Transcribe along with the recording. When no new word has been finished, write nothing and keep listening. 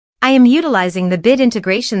I am utilizing the Bit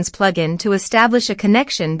Integrations plugin to establish a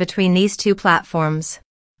connection between these two platforms.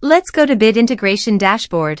 Let's go to Bit Integration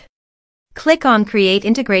Dashboard. Click on Create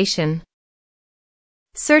Integration.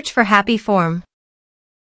 Search for Happyform.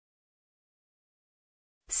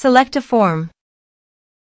 Select a form.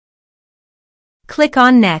 Click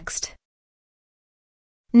on Next.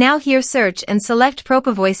 Now here search and select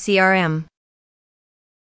Propovoice CRM.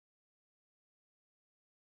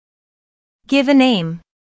 Give a name.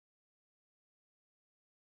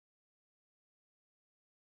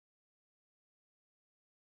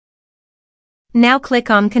 Now click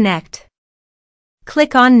on Connect.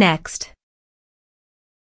 Click on Next.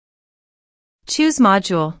 Choose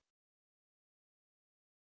Module.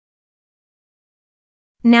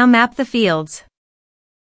 Now map the fields.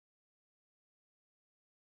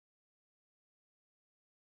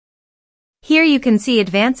 Here you can see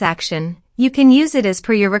Advance Action. You can use it as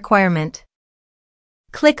per your requirement.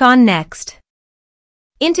 Click on Next.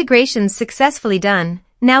 Integrations successfully done.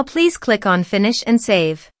 Now please click on Finish and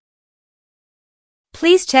Save.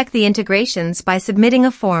 Please check the integrations by submitting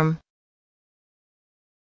a form.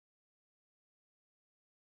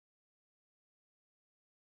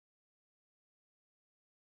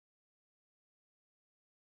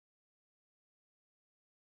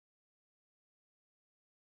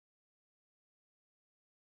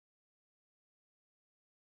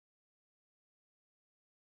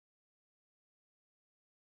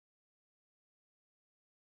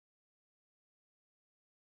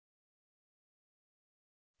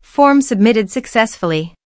 Form submitted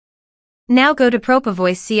successfully. Now go to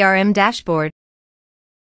Propovoice CRM dashboard.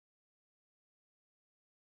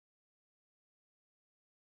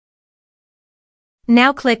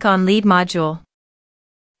 Now click on Lead module.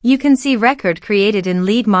 You can see record created in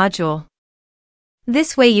Lead module.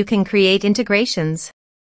 This way you can create integrations.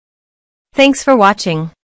 Thanks for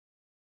watching.